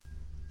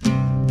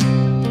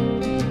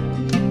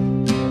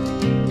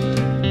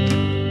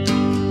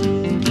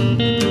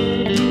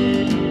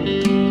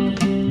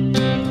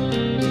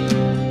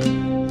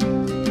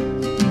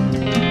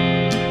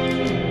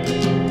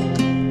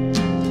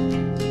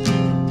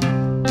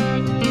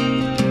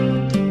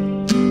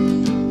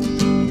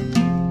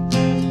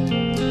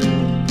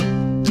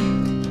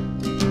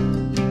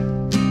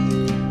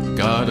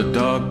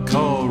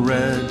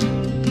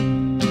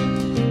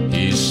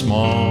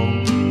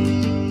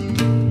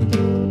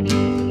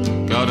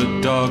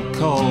dog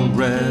called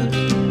Red,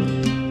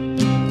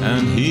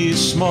 and he's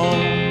small,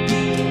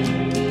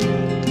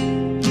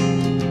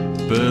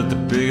 but the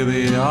bigger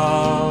they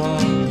are,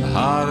 the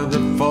harder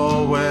they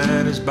fall.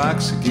 When his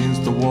back's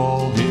against the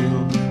wall,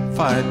 he'll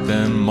fight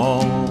them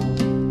all.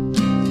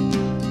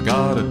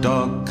 Got a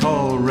dog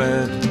called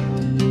Red,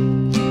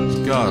 he's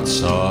got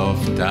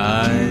soft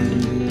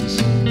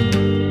eyes.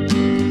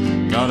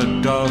 Got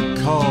a dog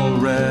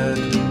called Red,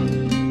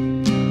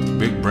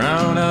 big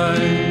brown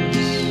eyes.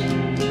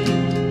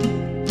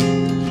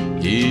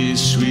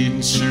 He's sweet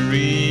and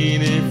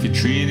serene if you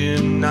treat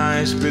him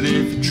nice, but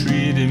if you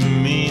treat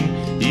him mean,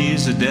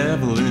 he's a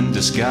devil in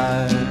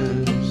disguise.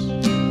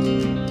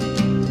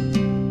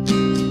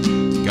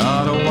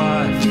 Got a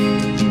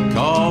wife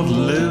called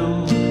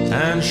Lil,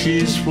 and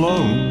she's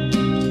flown.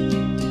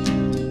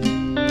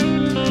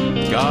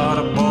 Got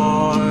a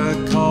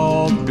boy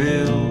called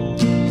Bill,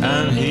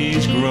 and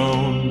he's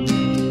grown.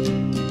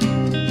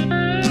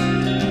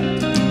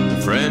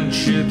 The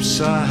friendships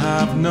I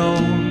have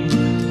known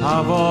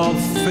have all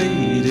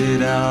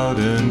faded out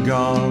and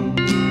gone,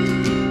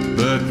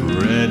 but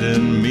Red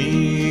and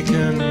me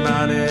can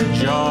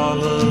manage all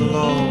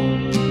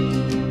alone.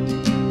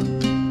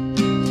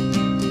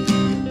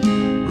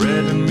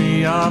 Red and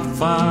me are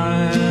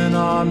fine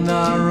on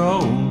our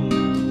own.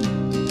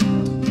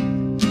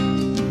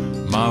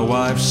 My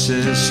wife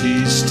says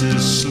he's to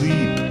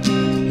sleep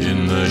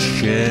in the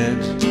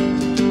shed.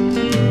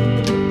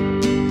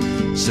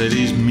 Said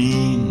he's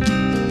mean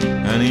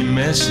and he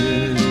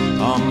messes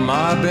on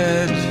my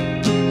bed.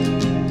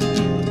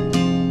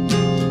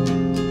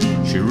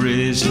 She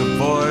raised her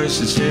voice,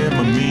 it's him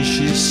or me,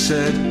 she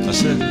said. I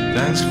said,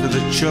 thanks for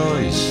the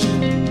choice,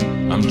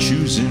 I'm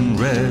choosing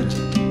Red.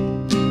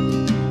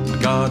 I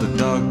got a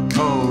dog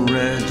called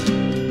Red,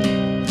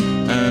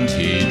 and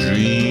he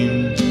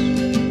dreams.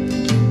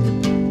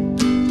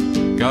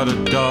 Got a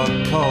dog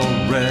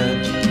called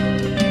Red,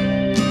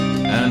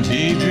 and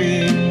he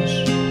dreams.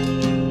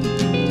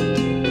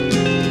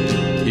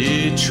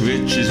 He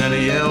twitches and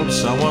he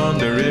yelps, I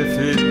wonder if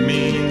it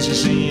means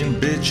he's seeing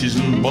bitches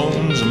and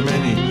bones and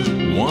many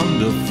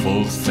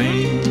wonderful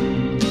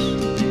things.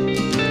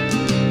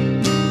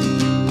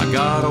 I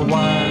got a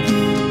wife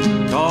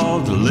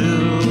called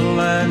Lil,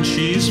 and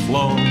she's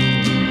flown.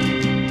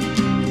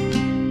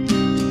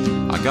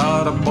 I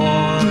got a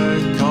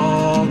boy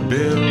called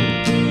Bill,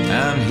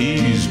 and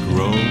he's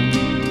grown.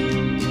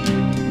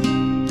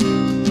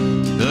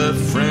 The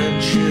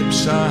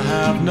friendships I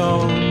have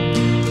known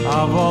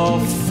have all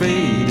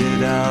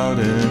faded out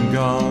and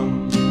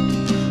gone,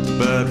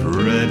 but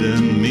Red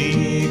and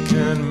me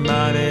can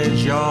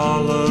manage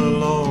all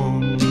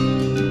alone.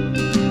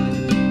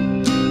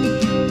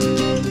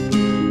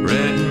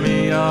 Red and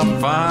me are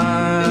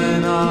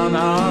fine on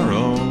our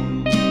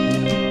own.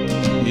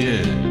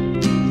 Yeah,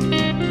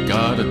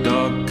 got a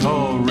dog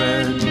called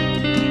Red,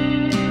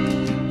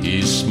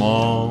 he's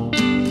small.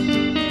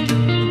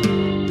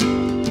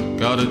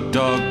 Got a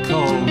dog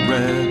called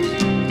Red,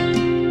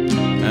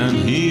 and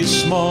he's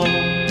small,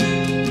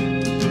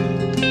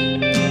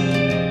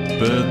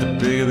 but the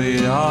bigger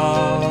they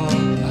are,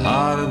 the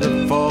harder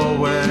they fall.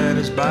 When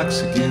his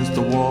back's against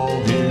the wall,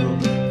 he'll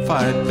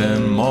fight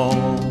them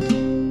all.